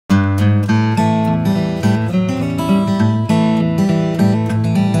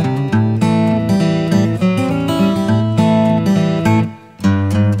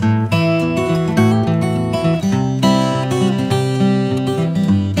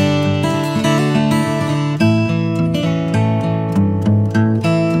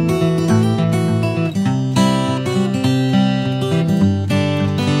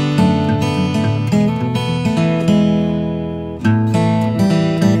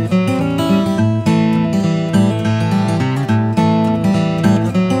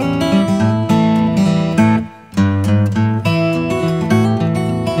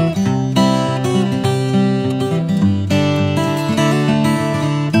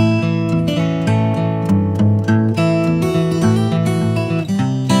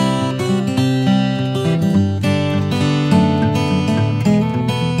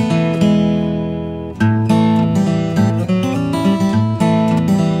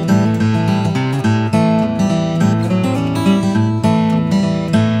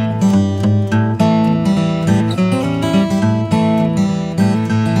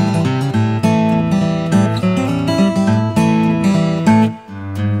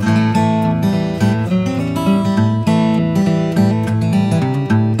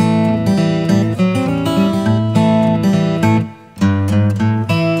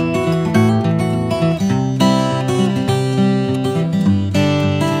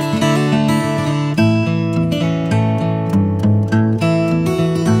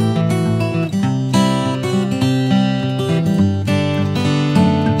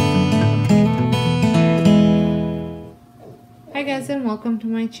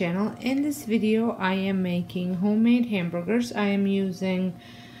my channel. In this video I am making homemade hamburgers. I am using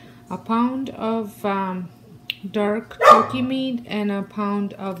a pound of dark turkey meat and a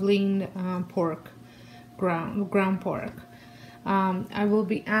pound of lean pork, ground pork. I will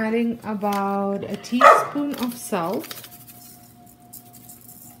be adding about a teaspoon of salt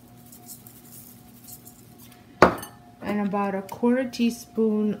and about a quarter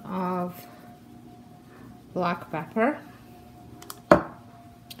teaspoon of black pepper,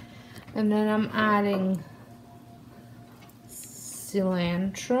 and then I'm adding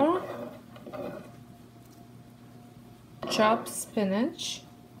cilantro, chopped spinach,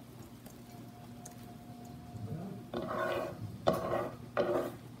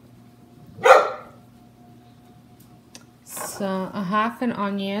 so a half an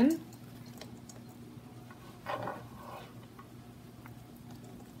onion,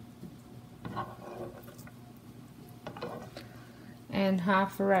 and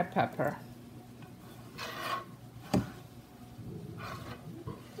half a red pepper.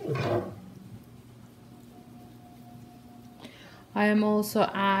 I am also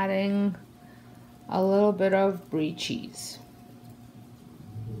adding a little bit of brie cheese.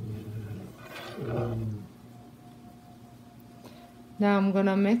 Now I'm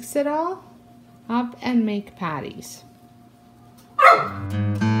gonna mix it all up and make patties.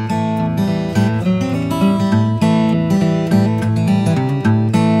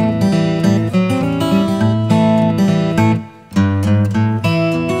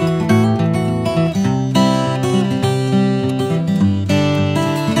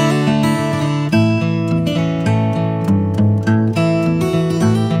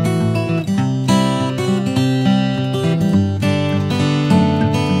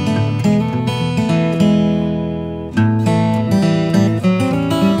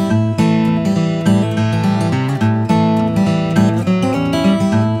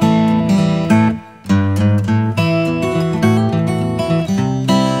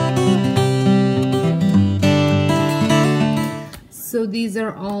 So these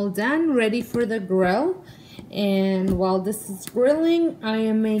are all done, ready for the grill. And while this is grilling, I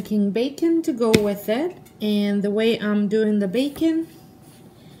am making bacon to go with it. And the way I'm doing the bacon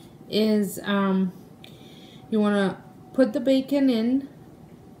is you want to put the bacon in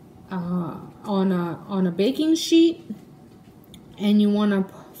on a baking sheet, and you want to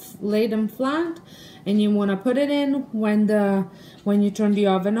lay them flat, and you want to put it in when you turn the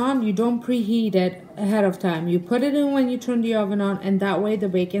oven on. You don't preheat it ahead of time. You put it in when you turn the oven on, and that way the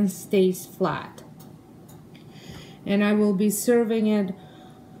bacon stays flat. And I will be serving it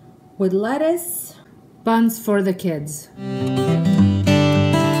with lettuce, buns for the kids.